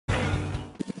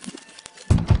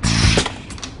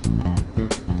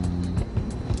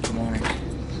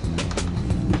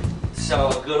how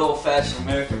a good old-fashioned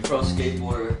American pro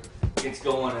skateboarder gets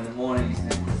going in the mornings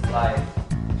and his life.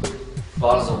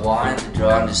 Bottles of wine to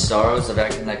drown his sorrows of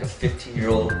acting like a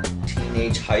 15-year-old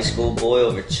teenage high school boy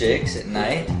over chicks at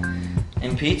night,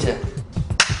 and pizza.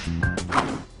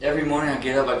 Every morning I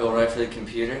get up, I go right for the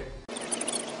computer.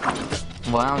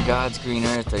 Why on God's green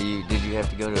earth did you have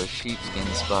to go to a sheepskin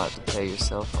spot to pay your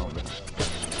cell phone bill?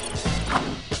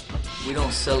 We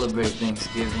don't celebrate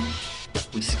Thanksgiving.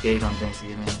 We skate on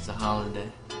Thanksgiving. It's a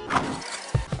holiday.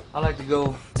 I like to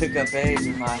go pick up A's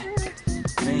in my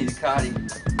mini Ducati.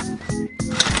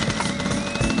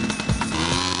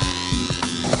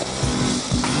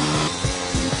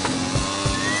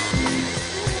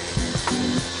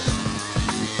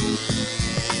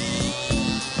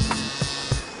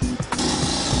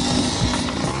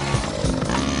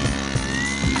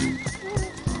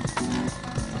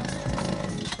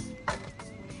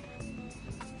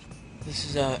 This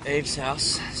is Abe's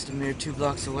house. It's a mere 2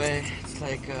 blocks away. It's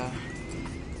like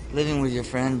living with your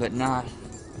friend, but not.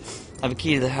 I have a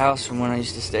key to the house from when I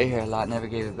used to stay here a lot. Never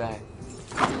gave it back.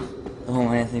 The home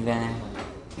of Anthony Van Engelen.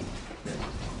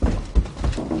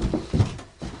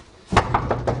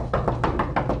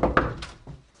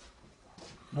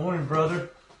 Morning, brother.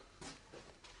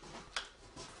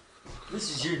 This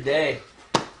is your day.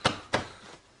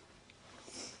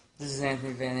 This is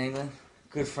Anthony Van Engelen,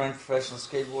 good friend, professional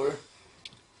skateboarder.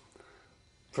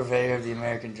 Purveyor of the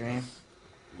American dream.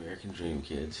 American dream,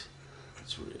 kids.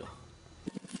 It's real.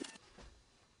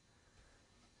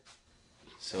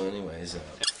 So anyways,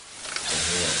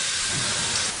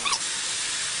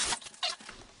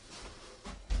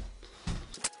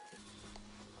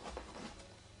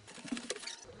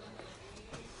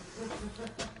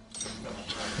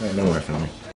 Alright, don't worry for me.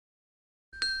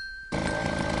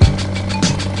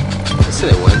 Is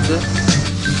today Wednesday?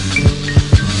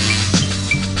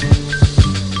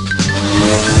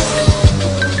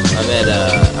 I'm at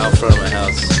out front of my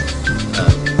house.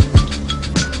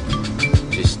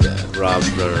 Just Rob's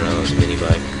running around with his mini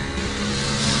bike.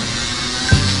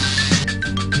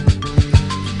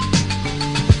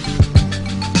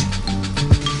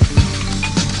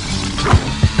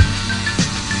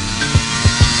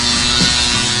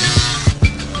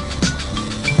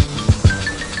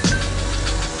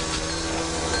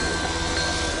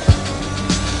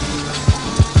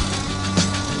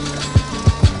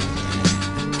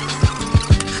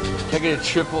 Can I get a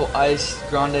triple iced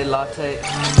grande latte?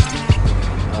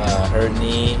 Hurt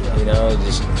knee, you know,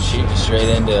 just shoot you straight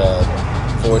into a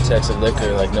vortex of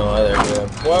liquor like no other.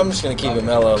 Well, I'm just gonna keep it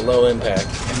mellow, low impact.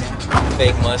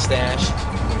 Fake mustache.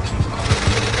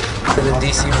 For the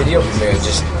DC video premiere,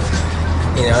 just,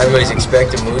 you know, everybody's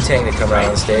expecting Wu-Tang to come out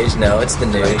on stage. No, it's the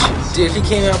Nuge. Dude, if he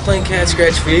came out playing Cat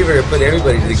Scratch Fever, it put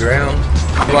everybody to the ground.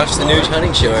 Watch the Nuge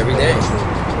hunting show every day.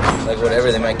 Like whatever,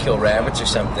 they might kill rabbits or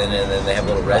something, and then they have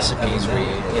little recipes where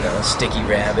you know, sticky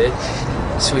rabbit,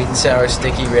 sweet and sour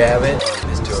sticky rabbit.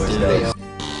 This tour is dope.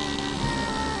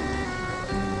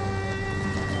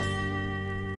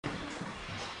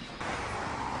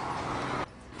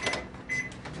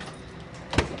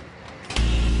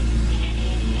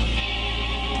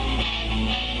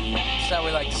 That's how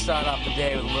we like to start off the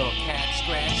day with a little Cat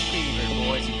Scratch Fever,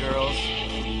 boys and girls.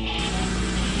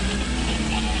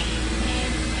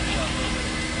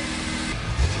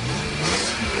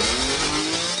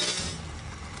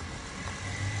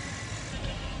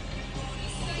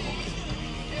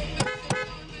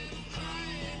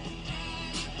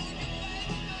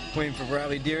 Waiting for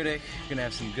AVE and Dyrdek. Gonna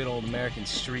have some good old American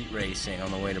street racing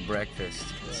on the way to breakfast.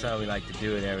 That's how we like to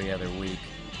do it every other week.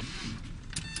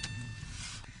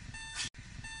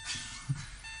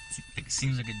 It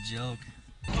seems like a joke.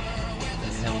 What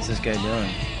the hell is this guy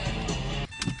doing?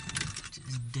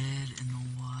 Just dead in the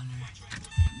water.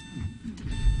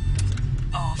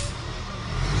 Oh.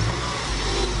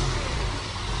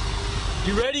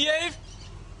 You ready, Ave?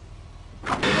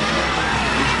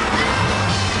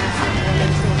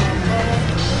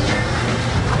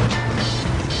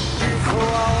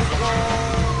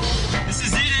 This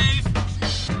is it, Ave.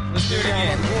 Let's do it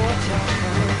again.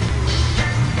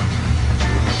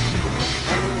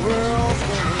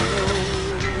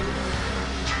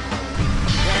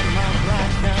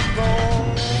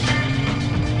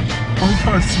 I'm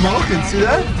trying to smoke and see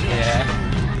that? Yeah.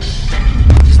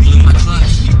 Just blew my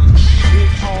clutch.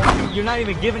 You're not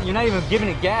even giving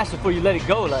it gas before you let it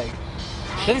go. Like,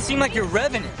 doesn't seem like you're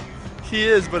revving it. He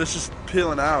is, but it's just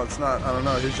peeling out. It's not, I don't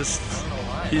know,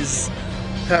 he's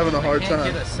having a hard I can't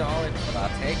time. get a solid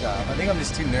takeoff. I think I'm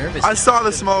just too nervous. I saw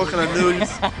the smoke and I knew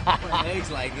he's... My legs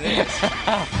like this.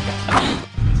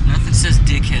 Nothing says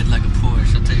dickhead like a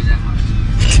Porsche, I'll tell you that much.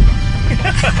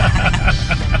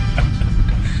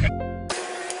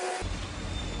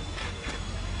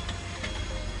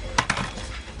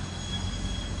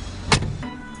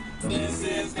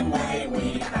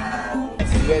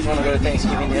 You guys want to go to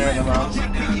Thanksgiving dinner at my mom's?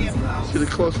 Let's get a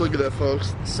close look at that,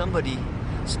 folks. Somebody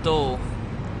stole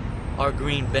our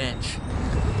green bench.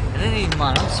 And it ain't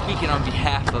mine. I'm speaking on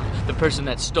behalf of the person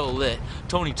that stole it,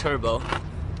 Tony Turbo.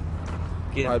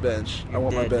 Get My bench. I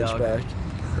want my dead, bench dog. back.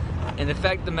 And the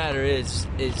fact of the matter is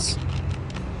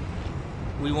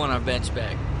we want our bench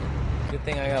back. Good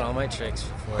thing I got all my tricks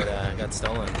before it got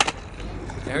stolen.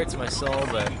 It hurts my soul,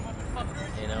 but,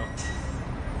 you know,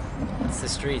 it's the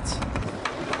streets.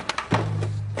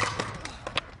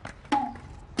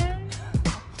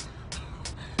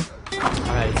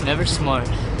 Alright, it's never smart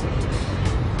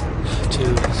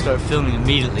to start filming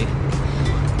immediately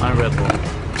on Red Bull.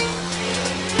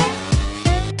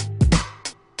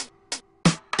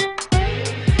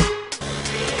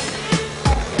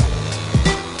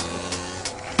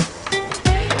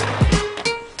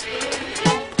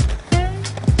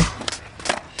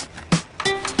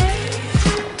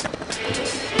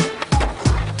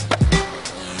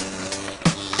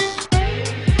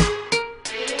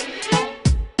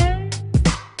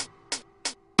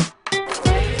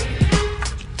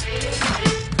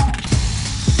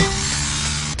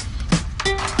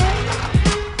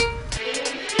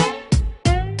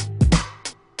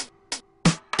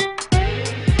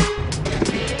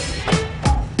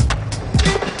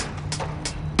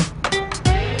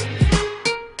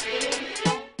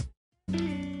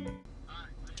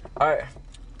 Alright.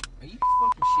 Are you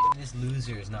fucking shitting? This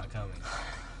loser is not coming.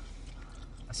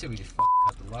 I said we just fucking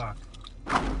cut the lock.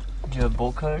 Do you have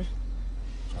bolt cutters?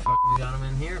 Fuck, we got him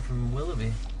in here from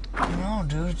Willoughby. No,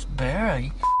 dude, it's bare.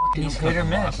 He's Cut hit or the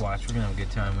lock. miss. Watch, we're gonna have a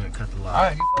good time. We're gonna cut the lock.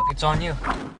 Alright, it's on you.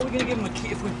 How are we gonna give him a key?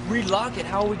 If we relock it,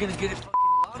 how are we gonna get it fucking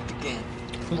locked again?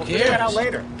 Who We'll cares? figure it out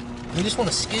later. We just want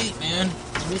to skate, man.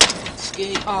 We just want to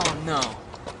skate. Oh no.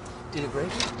 Did it break?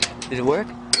 Did it work?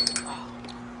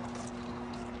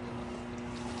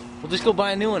 We'll just go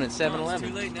buy a new one at No, 7-Eleven. it's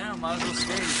too late now. Might as well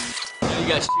skate. You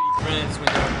got shitty friends when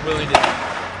you're willing to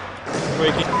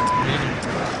break it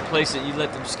in a place that you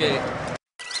let them skate.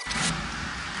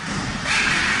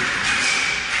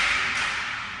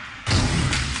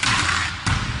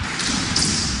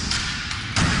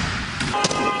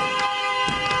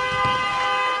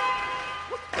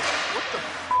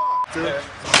 Dude.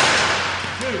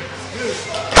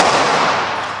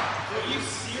 Are you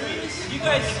serious? You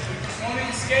guys wanted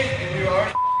to skate and we were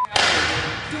already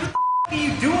What are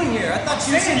you doing here? I thought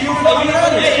you said you were coming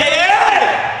around Hey, here. hey,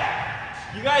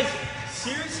 hey! You guys,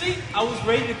 seriously? I was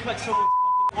ready to cut someone's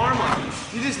fucking arm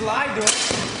off. You just lied to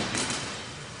us.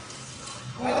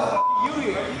 Why the fuck are you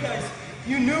here? You guys,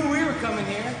 you knew we were coming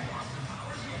here.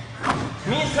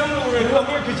 Me and someone were gonna come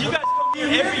here because you guys come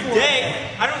here every day.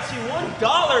 I don't see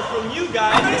 $1 from you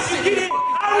guys. How did you get in?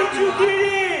 How did you get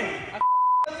in?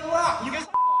 That's a lock. You guys.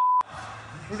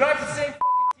 We're not the same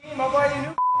fucking team. I'll buy you a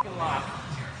new fucking lock.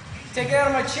 Take it out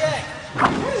of my check.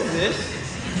 What is this?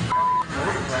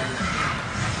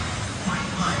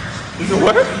 Does it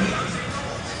work?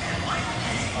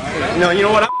 No, you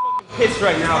know what? I'm fucking pissed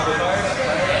right now.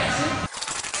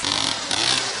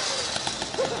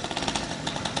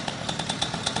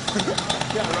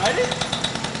 Yeah, ride it?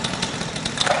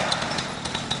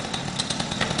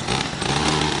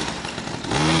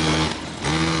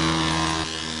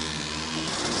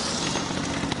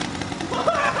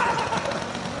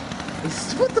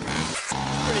 What the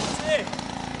Pretty sick.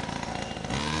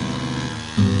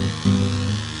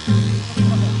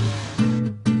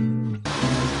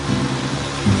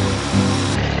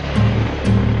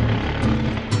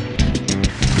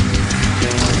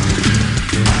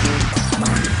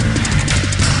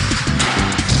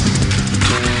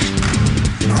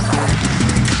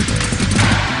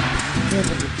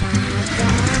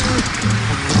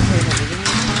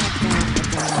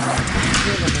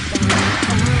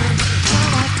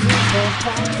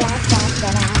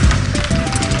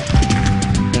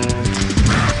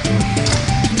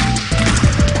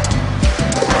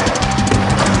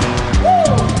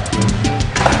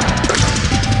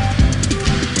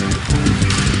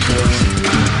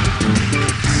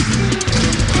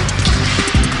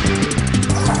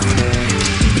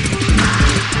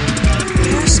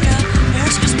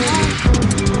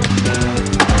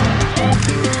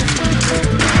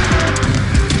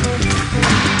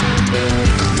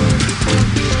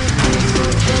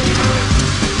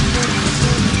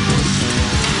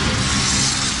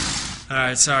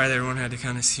 Alright, sorry that everyone had to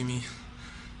kind of see me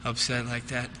upset like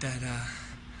that.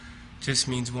 just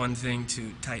means one thing: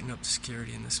 to tighten up the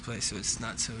security in this place so it's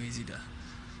not so easy to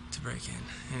break in.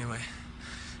 Anyway,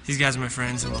 these guys are my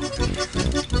friends. And